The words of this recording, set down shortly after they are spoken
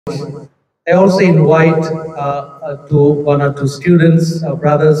I also invite to one or two students,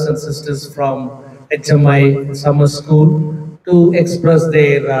 brothers and sisters from HMI Summer School to express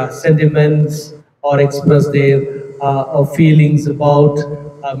their sentiments or express their feelings about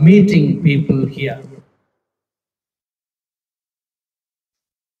meeting people here.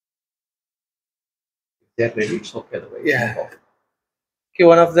 They're ready, it's okay. Otherwise, Yeah. no problem. Okay,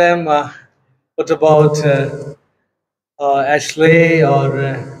 one of them, what about Ashley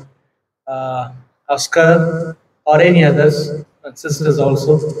or Oscar or any others, and sisters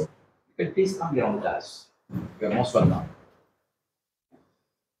also? You can please come here on the dais. You are most welcome.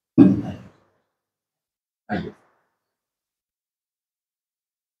 Thank you.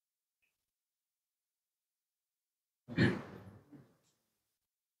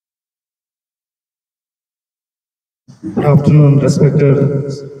 Good afternoon,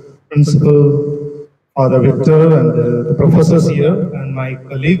 respected Principal Father Victor and the professors here and my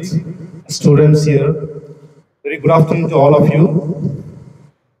colleagues, students here. Very good afternoon to all of you.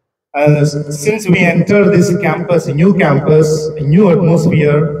 And since we enter this campus, a new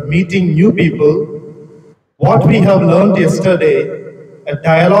atmosphere, meeting new people, what we have learned yesterday, a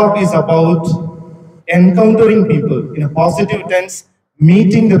dialogue is about encountering people in a positive tense,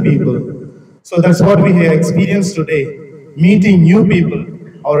 meeting the people. So that's what we have experienced today, meeting new people.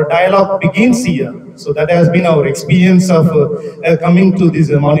 Our dialogue begins here. So that has been our experience of coming to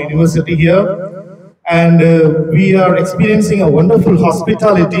this Mount University here. And we are experiencing a wonderful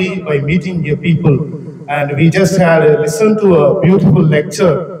hospitality by meeting your people. And we just had listened to a beautiful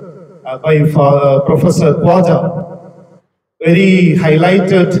lecture by Professor Khwaja. Very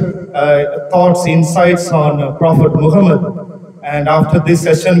highlighted thoughts, insights on Prophet Muhammad. And after this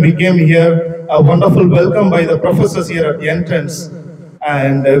session, we came here, a wonderful welcome by the professors here at the entrance.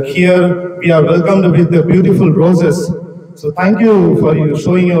 And here we are welcomed with the beautiful roses. So thank you for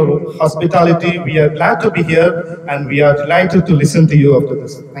showing your hospitality. We are glad to be here and we are delighted to listen to you after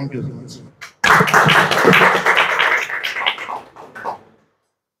this. Thank you so much.